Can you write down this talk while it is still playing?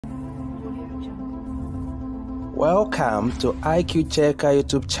Welcome to IQ Checker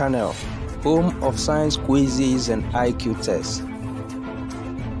YouTube channel, home of science quizzes and IQ tests.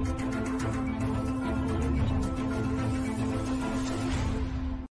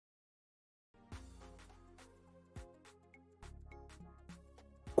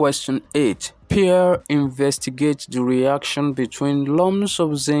 Question 8. Peer investigates the reaction between lumps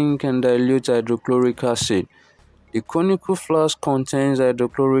of zinc and dilute hydrochloric acid. The conical flask contains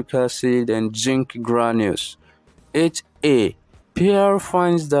hydrochloric acid and zinc granules. 8a. Peer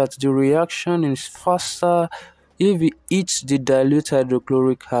finds that the reaction is faster if it heats the dilute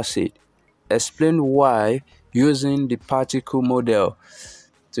hydrochloric acid. Explain why using the particle model.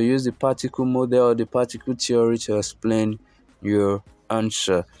 To use the particle model or the particle theory to explain your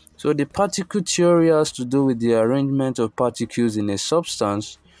answer. So the particle theory has to do with the arrangement of particles in a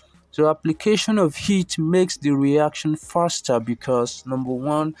substance. So application of heat makes the reaction faster because, number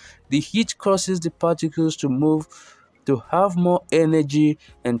one, the heat causes the particles to have more energy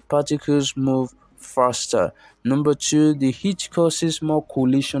and particles move faster. Number two, the heat causes more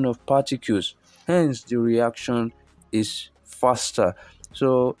collision of particles, hence the reaction is faster.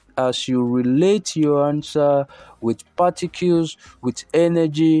 So as you relate your answer with particles, with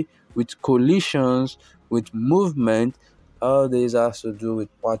energy, with collisions, with movement, all this has to do with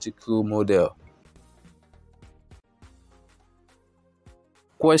particle model.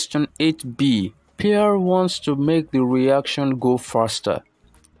 Question 8b. Peer wants to make the reaction go faster.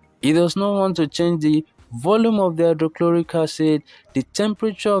 He does not want to change the volume of the hydrochloric acid, the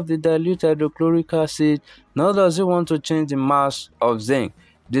temperature of the dilute hydrochloric acid, nor does he want to change the mass of zinc.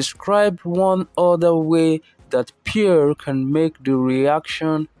 Describe one other way that Peer can make the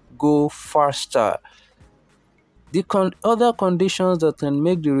reaction go faster. The other conditions that can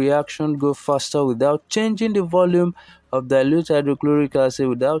make the reaction go faster without changing the volume of dilute hydrochloric acid,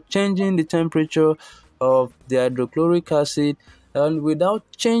 without changing the temperature of the hydrochloric acid, and without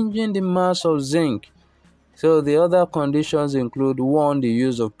changing the mass of zinc. So the other conditions include, one, the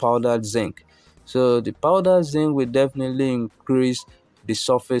use of powdered zinc. So the powdered zinc will definitely increase the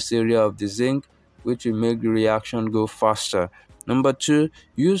surface area of the zinc, which will make the reaction go faster. Number two,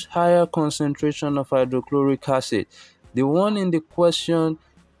 use higher concentration of hydrochloric acid. The one in the question,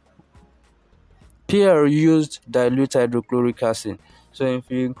 Peer used dilute hydrochloric acid. So if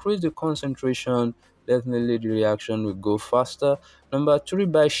you increase the concentration, definitely the reaction will go faster. Number three,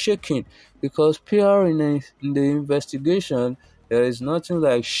 by shaking, because Peer in the investigation, there is nothing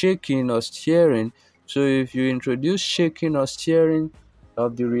like shaking or stirring. So if you introduce shaking or stirring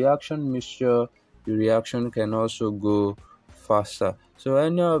of the reaction mixture, the reaction can also go faster. So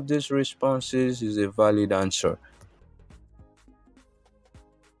any of these responses is a valid answer.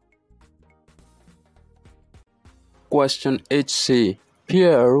 Question 8c.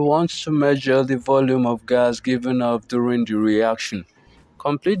 Peer wants to measure the volume of gas given off during the reaction.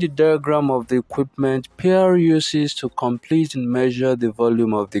 Complete the diagram of the equipment Peer uses to complete and measure the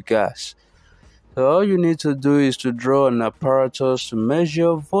volume of the gas. So all you need to do is to draw an apparatus to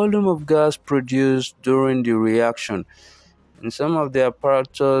measure volume of gas produced during the reaction. And some of the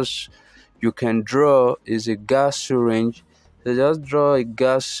apparatus you can draw is a gas syringe. So just draw a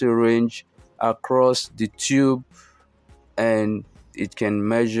gas syringe across the tube and it can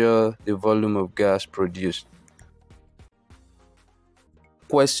measure the volume of gas produced.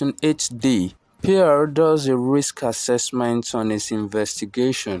 Question 8d. Peer does a risk assessment on his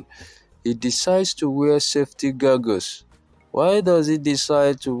investigation. He decides to wear safety goggles. Why does he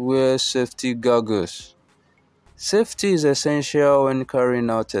decide to wear safety goggles? Safety is essential when carrying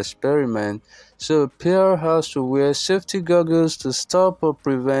out experiments, so Peer has to wear safety goggles to stop or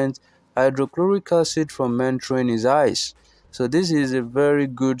prevent hydrochloric acid from entering his eyes. So this is a very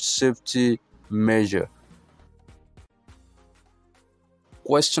good safety measure.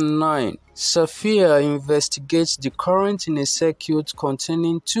 Question 9. Sophia investigates the current in a circuit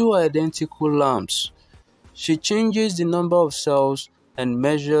containing two identical lamps. She changes the number of cells and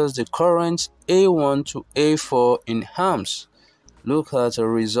measures the current A1 to A4 in amps. Look at the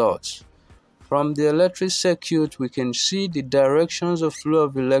results. From the electric circuit, we can see the directions of flow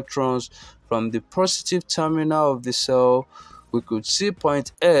of electrons from the positive terminal of the cell. We could see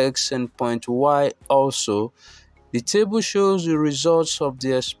point X and point Y also. The table shows the results of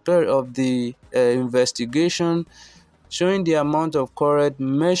the investigation, showing the amount of current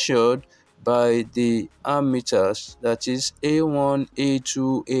measured by the ammeters, that is A1,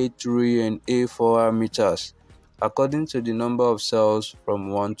 A2, A3, and A4 ammeters, according to the number of cells from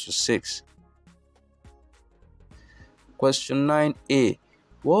 1 to 6. Question 9a.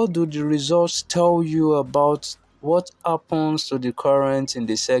 What do the results tell you about what happens to the current in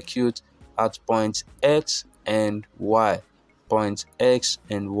the circuit at point X and y. Point X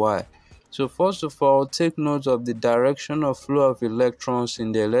and Y. So first of all, take note of the direction of flow of electrons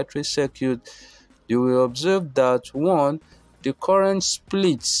in the electric circuit. You will observe that 1. The current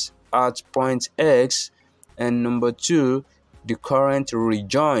splits at point X, and number 2, the current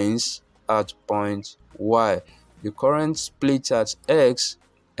rejoins at point Y. The current splits at X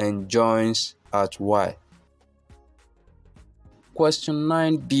and joins at Y. Question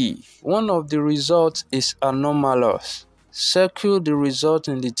 9b. One of the results is anomalous. Circle the result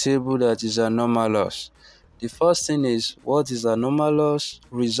in the table that is anomalous. The first thing is, what is anomalous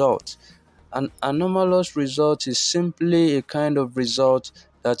result? An anomalous result is simply a kind of result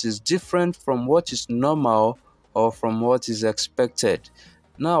that is different from what is normal or from what is expected.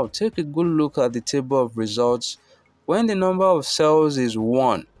 Now, take a good look at the table of results. When the number of cells is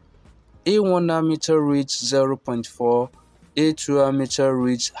 1, A1 ammeter reads 0.4, A2 ammeter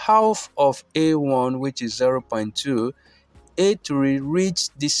reads half of A1, which is 0.2, A3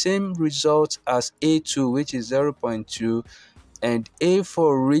 reads the same result as A2, which is 0.2, and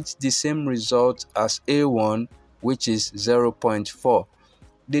A4 reads the same result as A1, which is 0.4.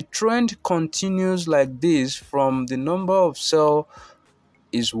 The trend continues like this from the number of cells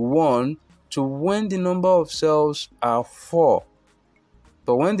is 1 to when the number of cells are 4.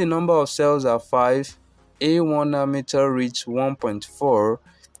 But when the number of cells are 5, A1 ammeter reads 1.4,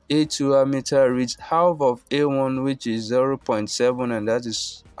 A2 ammeter reads half of A1, which is 0.7, and that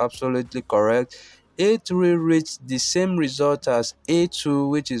is absolutely correct. A3 reads the same result as A2,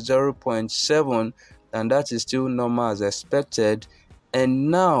 which is 0.7, and that is still normal as expected. And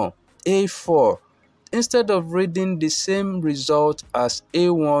now A4, instead of reading the same result as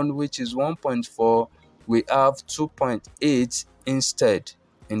A1, which is 1.4, we have 2.8 instead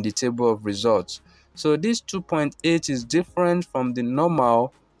in the table of results. So this 2.8 is different from the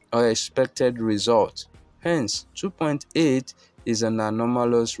normal or expected result. Hence, 2.8 is an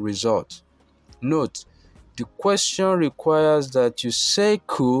anomalous result. Note, the question requires that you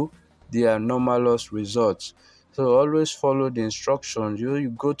circle the anomalous results. So always follow the instructions. You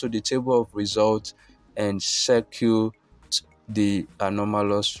go to the table of results and circle the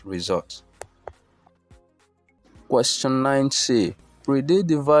anomalous result. Question 9c. Predict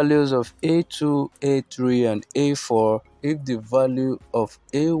the values of A2, A3, and A4 if the value of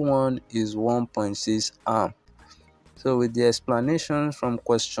A1 is 1.6 amp. So with the explanations from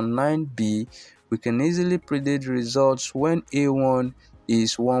question 9b, we can easily predict results when A1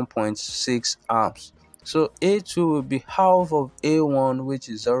 is 1.6 amps. So A2 will be half of A1, which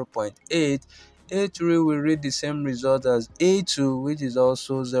is 0.8. A3 will read the same result as A2, which is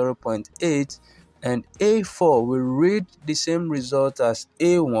also 0.8. And A4 will read the same result as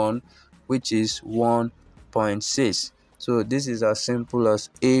A1, which is 1.6. So this is as simple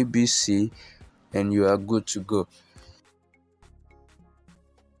as ABC, and you are good to go.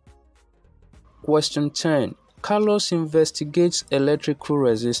 Question 10. Carlos investigates electrical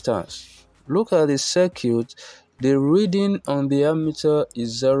resistance. Look at the circuit. The reading on the ammeter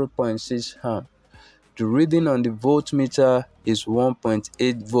is 0.6 amp. The reading on the voltmeter is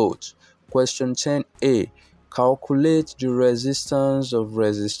 1.8 volts. Question 10a. Calculate the resistance of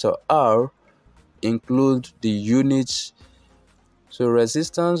resistor R. Include the units. So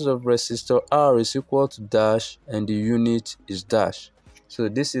resistance of resistor R is equal to dash and the unit is dash. So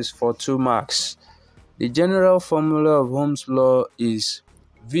this is for 2 marks. The general formula of Ohm's law is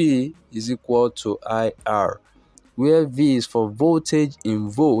V is equal to IR, where V is for voltage in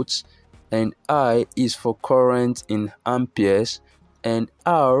volts and I is for current in amperes and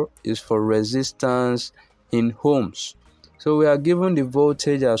R is for resistance in ohms. So we are given the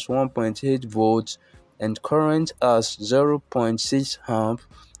voltage as 1.8 volts and current as 0.6 amp.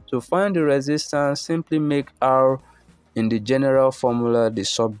 To find the resistance, simply make R in the general formula the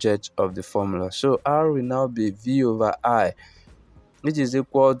subject of the formula. So R will now be V over I, which is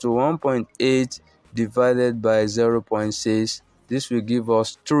equal to 1.8 divided by 0.6. This will give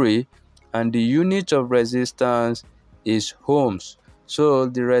us 3, and the unit of resistance is ohms. So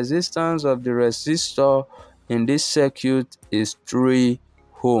the resistance of the resistor in this circuit is 3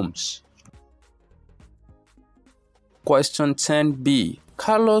 ohms. Question 10b.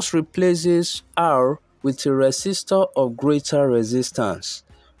 Carlos replaces R with a resistor of greater resistance.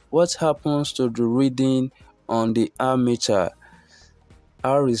 What happens to the reading on the ammeter?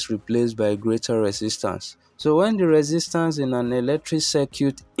 R is replaced by greater resistance. So when the resistance in an electric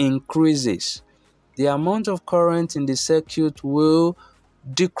circuit increases, the amount of current in the circuit will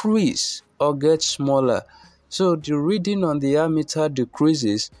decrease or get smaller. So the reading on the ammeter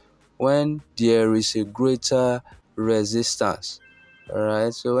decreases when there is a greater resistance.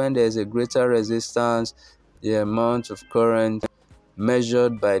 Alright, so when there is a greater resistance, the amount of current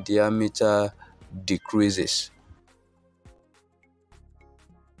measured by the ammeter decreases.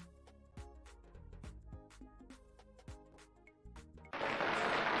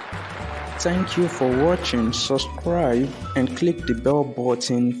 Thank you for watching. Subscribe and click the bell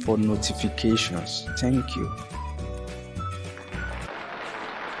button for notifications. Thank you.